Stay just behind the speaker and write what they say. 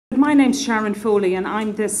my name's Sharon Foley and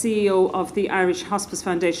I'm the CEO of the Irish Hospice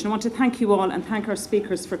Foundation. I want to thank you all and thank our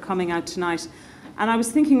speakers for coming out tonight. And I was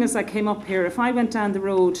thinking as I came up here, if I went down the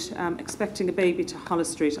road expecting a baby to Holles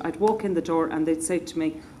Street, I'd walk in the door and they'd say to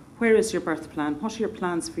me, where is your birth plan? What are your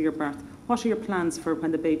plans for your birth? What are your plans for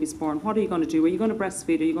when the baby's born? What are you going to do? Are you going to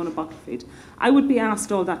breastfeed? Are you going to bottle feed? I would be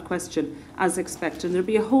asked all that question as expected. And there'd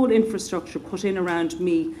be a whole infrastructure put in around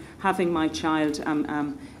me having my child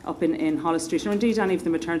up in Holles Street, or indeed any of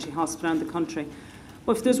the maternity hospitals around the country.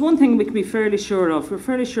 But if there's one thing we can be fairly sure of, we're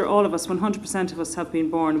fairly sure all of us, 100% of us have been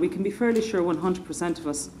born, we can be fairly sure 100% of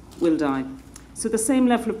us will die. So the same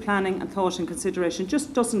level of planning and thought and consideration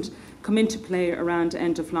just doesn't come into play around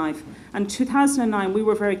end of life. And in 2009, we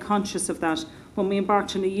were very conscious of that when we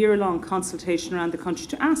embarked on a year-long consultation around the country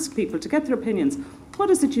to ask people, to get their opinions. What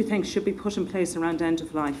is it you think should be put in place around end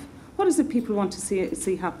of life? What is it people want to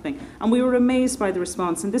see happening? And we were amazed by the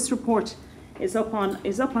response. And this report is up on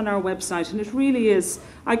our website, and it really is.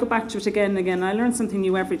 I go back to it again and again. I learn something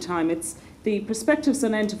new every time. It's the Perspectives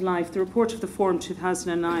on End of Life, the report of the Forum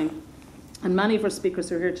 2009. And many of our speakers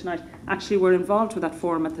who are here tonight actually were involved with that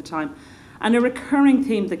forum at the time. And a recurring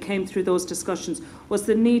theme that came through those discussions was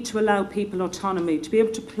the need to allow people autonomy, to be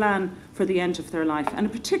able to plan for the end of their life, and in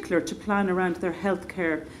particular to plan around their health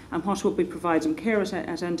care and what will be providing care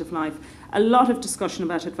at end of life. A lot of discussion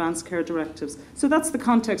about advanced care directives. So that's the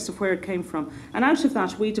context of where it came from. And out of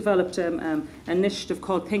that, we developed an initiative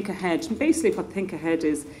called Think Ahead. And basically what Think Ahead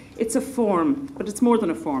is, it's a form, but it's more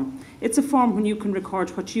than a form. It's a form when you can record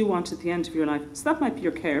what you want at the end of your life. So that might be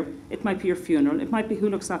your care, it might be your funeral, it might be who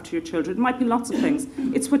looks after your children, it might be lots of things.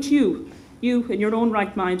 It's what you in your own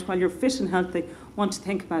right mind, while you're fit and healthy, want to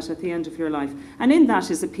think about at the end of your life. And in that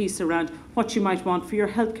is a piece around what you might want for your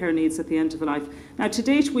healthcare needs at the end of life. Now, to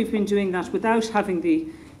date, we've been doing that without having the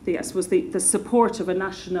support of a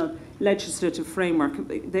national legislative framework.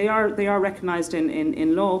 They are recognised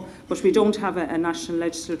in law, but we don't have a national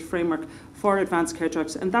legislative framework for advanced care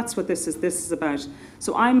drugs, and that's what this is about.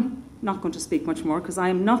 So I'm not going to speak much more because I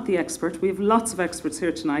am not the expert. We have lots of experts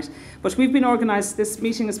here tonight, but we've been organised, this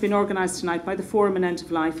meeting has been organised tonight by the Forum on End of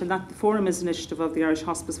Life, and that the Forum is an initiative of the Irish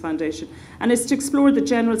Hospice Foundation, and it's to explore the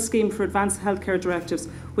general scheme for advanced healthcare directives,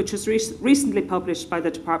 which was recently published by the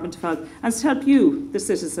Department of Health, and to help you, the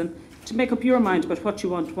citizen, to make up your mind about what you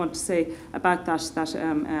want to say about that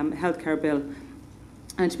healthcare bill,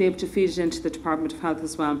 and to be able to feed it into the Department of Health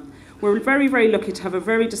as well. We're very, very lucky to have a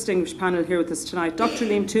very distinguished panel here with us tonight. Dr.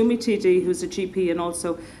 Liam Toomey, TD, who's a GP and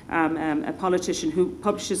also a politician who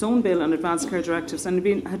published his own bill on advanced care directives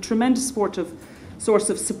and had tremendous source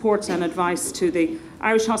of support and advice to the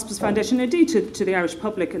Irish Hospice Foundation, and indeed to the Irish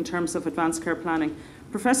public in terms of advanced care planning.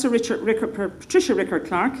 Professor Patricia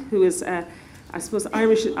Rickard-Clark, who is I suppose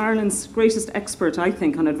Ireland's greatest expert, I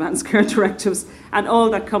think, on advanced care directives and all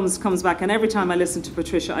that comes back. And every time I listen to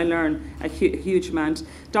Patricia, I learn a huge amount.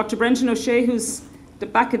 Dr. Brendan O'Shea, who's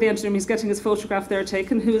back at the end of the room, he's getting his photograph there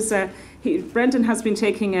taken. Brendan has been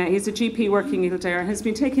taking, he's a GP working in Kildare, and has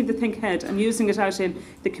been taking the Think Ahead and using it out in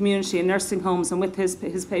the community, in nursing homes and with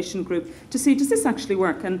his patient group to see, does this actually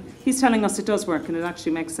work? And he's telling us it does work and it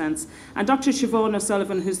actually makes sense. And Dr. Siobhan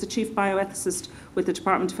O'Sullivan, who's the Chief Bioethicist with the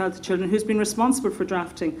Department of Health and Children, who's been responsible for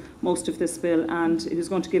drafting most of this bill and who's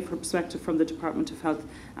going to give her perspective from the Department of Health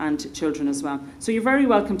and Children as well. So you're very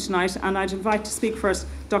welcome tonight, and I'd invite to speak first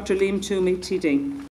Dr. Liam Toomey, TD.